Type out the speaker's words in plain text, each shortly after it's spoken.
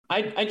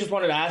I just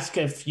wanted to ask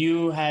if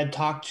you had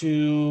talked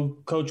to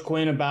Coach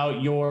Quinn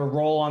about your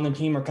role on the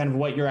team or kind of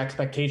what your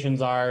expectations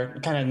are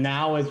kind of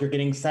now as you're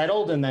getting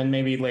settled and then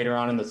maybe later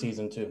on in the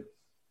season too.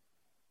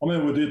 I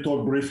mean, we did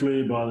talk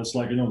briefly, but it's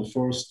like, the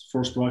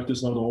first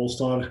practice, not the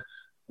All-Star.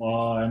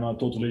 And I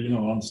totally,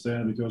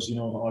 understand because,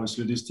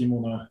 obviously this team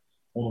on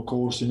the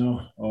course,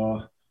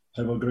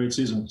 have a great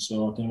season.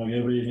 So I think like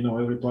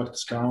every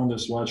practice counts.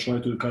 That's why I try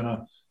to kind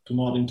of to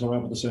not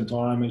interrupt at the same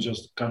time and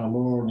just kind of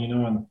learn,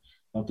 and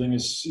I think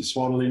it's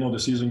far the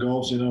season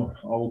goes, I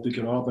will pick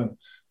it up. And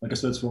like I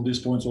said, from this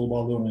point, it's all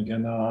about learning.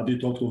 And I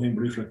did talk to him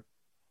briefly.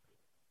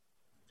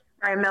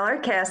 Ryan Miller,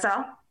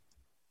 KSL.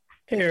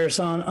 Hey,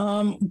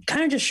 Ersan.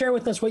 Kind of just share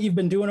with us what you've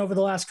been doing over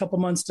the last couple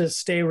months to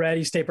stay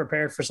ready, stay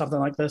prepared for something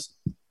like this.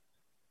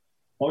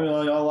 Oh,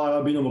 yeah,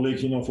 I've been in the league,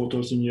 for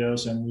 13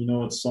 years, and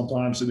it's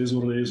sometimes it is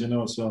what it is.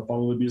 It's a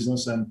part of the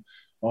business, and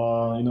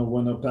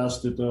when I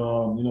passed it,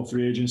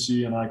 free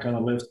agency, and I kind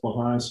of left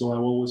behind, so I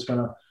always kind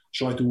of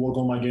try to work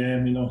on my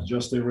game,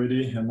 just stay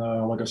ready. And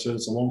like I said,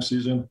 it's a long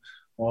season.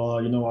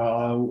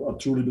 I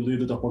truly believe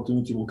that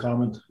opportunity will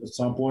come at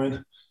some point.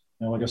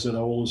 And like I said, I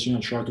always,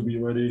 try to be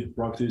ready,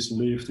 practice,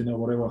 lift,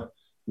 whatever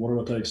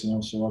it takes,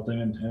 So I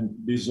think, and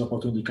this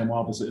opportunity come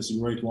up, it's a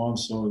great one.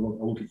 So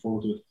I'm looking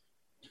forward to it.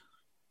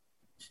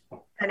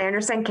 And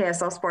Anderson,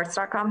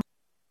 KSLSports.com.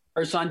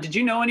 Ersan, did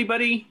you know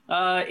anybody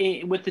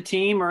with the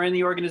team or in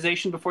the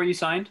organization before you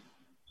signed?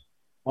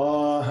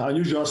 I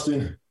knew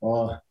Justin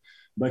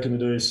back in the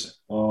days.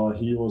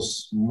 He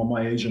was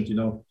my agent,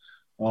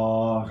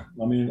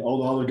 I mean,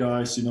 all the other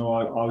guys, I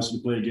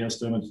obviously play against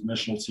them at the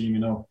national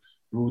team,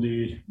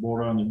 Rudy,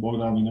 Bogdan,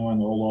 and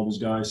all of those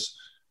guys.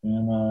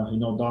 And,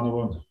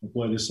 Donovan, who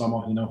played this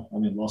summer,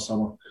 last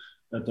summer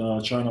at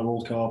the China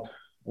World Cup,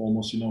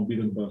 almost,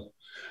 beaten. But,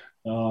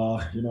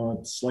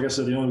 it's like I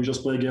said, we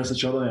just play against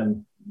each other,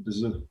 and this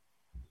is it.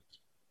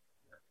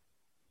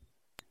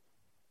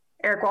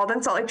 Eric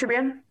Walden, Salt Lake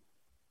Tribune.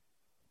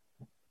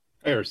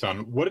 Hey,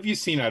 Ersan, what have you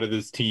seen out of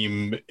this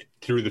team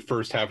through the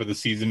first half of the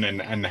season,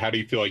 and how do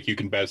you feel like you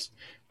can best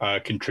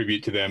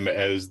contribute to them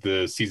as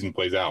the season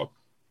plays out?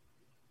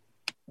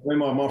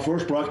 My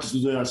first practice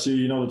today, I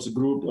see, it's a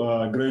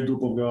great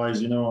group of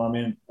guys,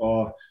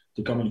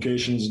 the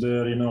communication is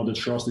there, they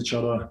trust each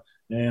other.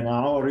 And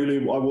I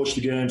watched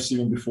the games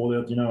even before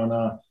that, and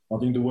I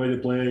think the way they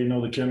play,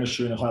 the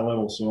chemistry in a high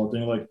level. So I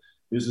think like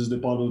this is the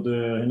part of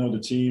the, the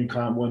team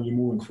kind of when you're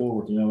moving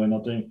forward, and I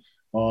think,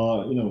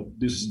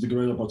 this is the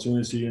great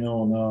opportunity, and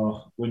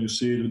when you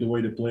see it, the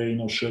way they play,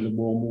 share the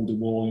ball, move the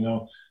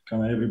ball,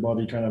 kind of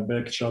everybody kind of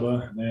back each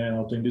other. And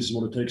I think this is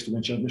what it takes to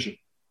win championship.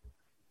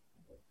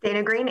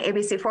 Dana Green,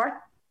 ABC4.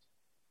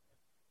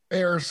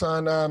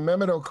 Ersan,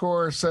 Mehmet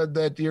Okur said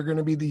that you're going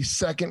to be the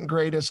second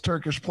greatest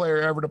Turkish player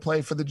ever to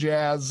play for the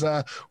Jazz.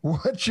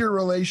 What's your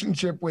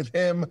relationship with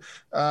him?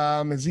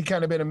 Has he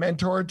kind of been a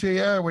mentor to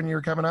you when you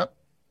were coming up?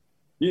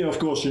 Yeah, of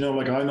course. I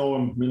know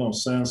him,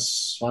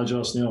 since I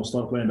just,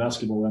 started playing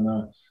basketball.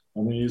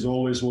 And, he's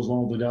always was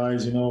one of the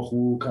guys,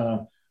 who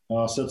kind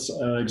of sets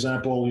an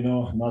example,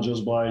 not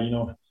just by,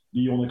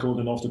 be on the court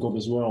and off the court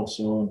as well.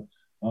 So,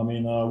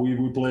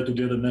 we played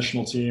together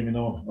national team,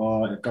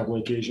 a couple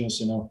of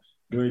occasions,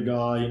 great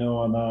guy,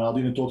 and I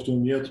didn't talk to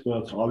him yet,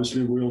 but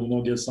obviously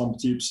we'll, get some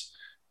tips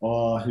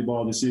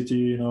about the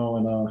city,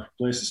 and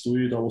places to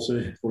eat, I will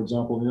say, for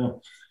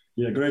example,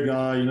 great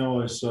guy,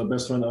 he's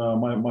best friend,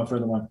 my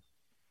friend of mine.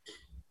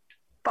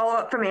 Follow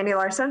up from Andy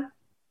Larson.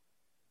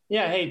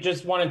 Yeah, hey,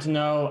 just wanted to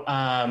know,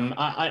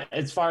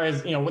 as far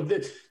as,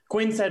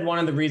 Quinn said one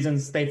of the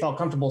reasons they felt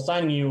comfortable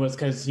signing you was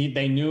because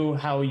they knew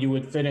how you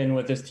would fit in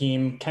with this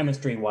team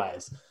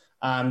chemistry-wise.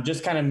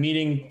 Just kind of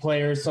meeting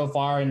players so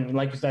far, and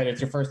like you said,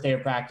 it's your first day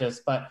of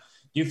practice, but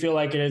do you feel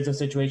like it is a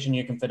situation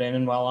you can fit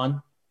in well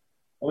on?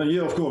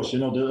 Yeah, of course.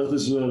 This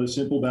is the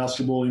simple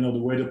basketball, the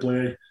way to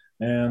play,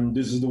 and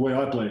this is the way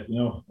I play.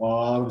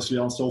 Obviously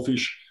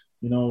unselfish,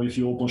 if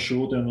you open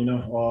shoot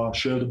and,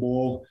 share the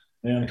ball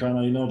and kind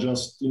of,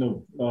 just,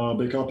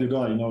 back up your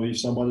guy. If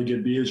somebody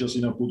get beat, just,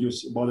 put your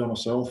body on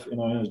yourself,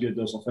 and get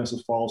those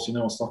offensive fouls,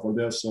 and stuff like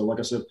that. So like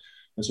I said,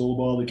 it's all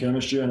about the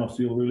chemistry, and I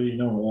feel really,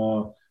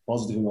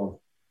 positive about it.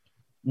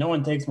 No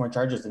one takes more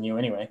charges than you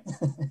anyway.